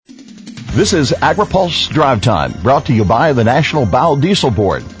This is AgriPulse Drive Time, brought to you by the National Biodiesel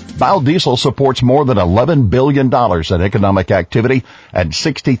Board. Biodiesel supports more than $11 billion in economic activity and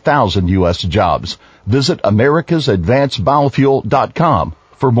 60,000 U.S. jobs. Visit americasadvancedbiofuel.com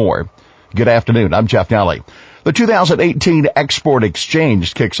for more. Good afternoon. I'm Jeff Nally. The 2018 Export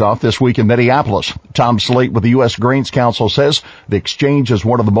Exchange kicks off this week in Minneapolis. Tom Slate with the U.S. Grains Council says the exchange is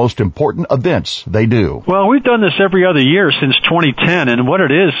one of the most important events they do. Well, we've done this every other year since 2010, and what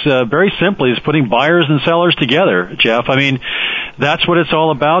it is, very simply, is putting buyers and sellers together, Jeff. I mean, that's what it's all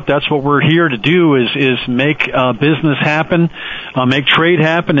about. That's what we're here to do is make business happen, make trade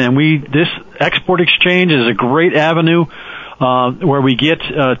happen, and this Export Exchange is a great avenue where we get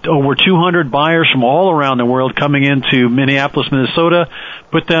over 200 buyers from all around the world coming into Minneapolis, Minnesota,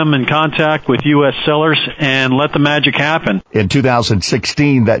 put them in contact with U.S. sellers, and let the magic happen. In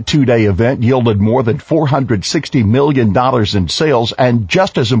 2016, that two-day event yielded more than $460 million in sales and,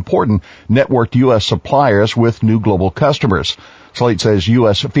 just as important, networked U.S. suppliers with new global customers. Slate says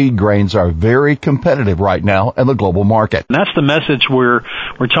U.S. feed grains are very competitive right now in the global market. And that's the message we're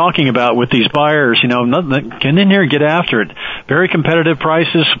talking about with these buyers. You know, get in here and get after it. Very competitive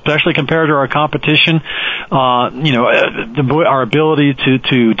prices, especially compared to our competition. Our ability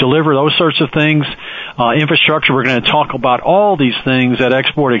to deliver those sorts of things. Infrastructure, we're going to talk about all these things at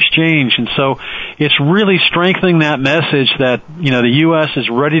Export Exchange. And so it's really strengthening that message that, the U.S. is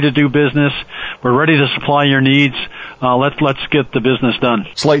ready to do business. We're ready to supply your needs. Let's get the business done.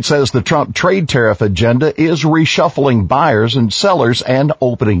 Slate says the Trump trade tariff agenda is reshuffling buyers and sellers and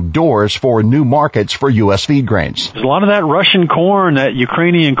opening doors for new markets for U.S. feed grains. There's a lot of that Russian corn, that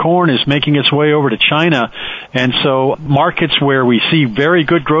Ukrainian corn is making its way over to China. And so markets where we see very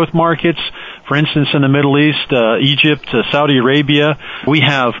good growth markets, for instance, in the Middle East, Egypt, Saudi Arabia, we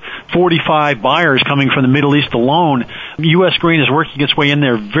have 45 buyers coming from the Middle East alone. U.S. grain is working its way in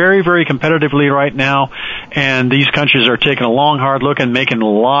there very, very competitively right now, and these countries are taking a long, hard look and making a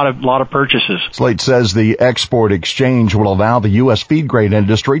lot of purchases. Slate says the Export Exchange will allow the U.S. feed grain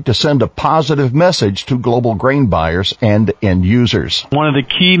industry to send a positive message to global grain buyers and end users. One of the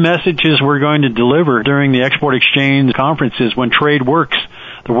key messages we're going to deliver during the Export Exchange conference is when trade works,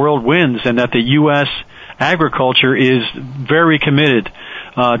 the world wins, and that the U.S. agriculture is very committed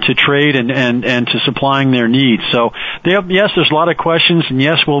to trade and to supplying their needs. So, yes, there's a lot of questions, and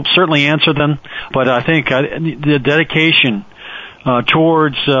yes, we'll certainly answer them, but I think the dedication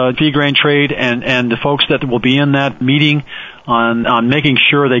towards feed grain trade and the folks that will be in that meeting on making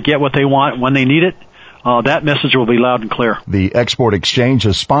sure they get what they want when they need it, that message will be loud and clear. The Export Exchange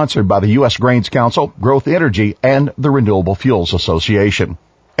is sponsored by the U.S. Grains Council, Growth Energy, and the Renewable Fuels Association.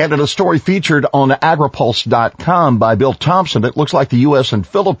 And in a story featured on agripulse.com by Bill Thompson, it looks like the U.S. and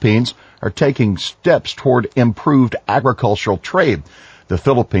Philippines are taking steps toward improved agricultural trade. The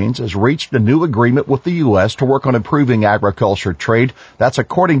Philippines has reached a new agreement with the U.S. to work on improving agriculture trade. That's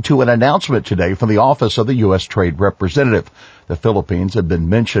according to an announcement today from the Office of the U.S. Trade Representative. The Philippines have been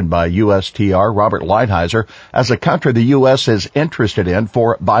mentioned by USTR Robert Lighthizer as a country the U.S. is interested in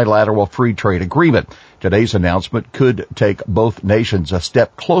for bilateral free trade agreement. Today's announcement could take both nations a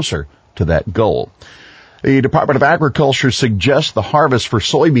step closer to that goal. The Department of Agriculture suggests the harvest for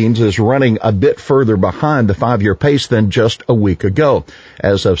soybeans is running a bit further behind the 5-year pace than just a week ago.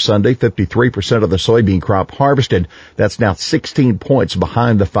 As of Sunday, 53% of the soybean crop harvested. That's now 16 points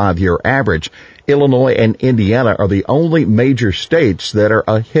behind the 5-year average. Illinois and Indiana are the only major states that are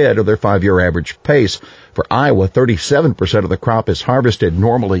ahead of their 5-year average pace. For Iowa, 37% of the crop is harvested.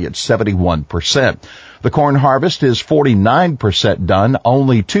 Normally, it's 71%. The corn harvest is 49% done,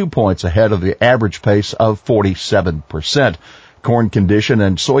 only 2 points ahead of the average pace of 47%. Corn condition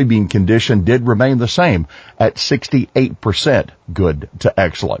and soybean condition did remain the same at 68% good to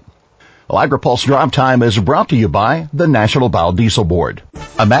excellent. Well, AgriPulse Drive Time is brought to you by the National Biodiesel Board.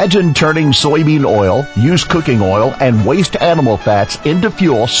 Imagine turning soybean oil, used cooking oil, and waste animal fats into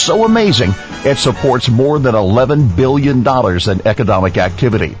fuel so amazing it supports more than $11 billion in economic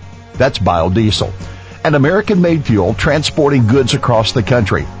activity. That's biodiesel. An American-made fuel transporting goods across the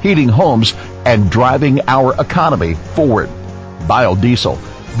country, heating homes, and driving our economy forward. Biodiesel,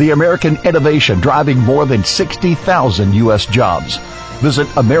 the American innovation driving more than 60,000 U.S. jobs. Visit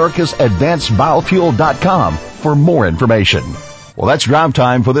americasadvancedbiofuel.com for more information. Well, that's Drive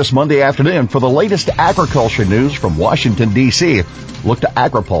Time for this Monday afternoon. For the latest agriculture news from Washington, D.C., look to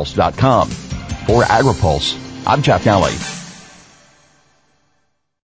agripulse.com. For AgriPulse, I'm Jeff Nally.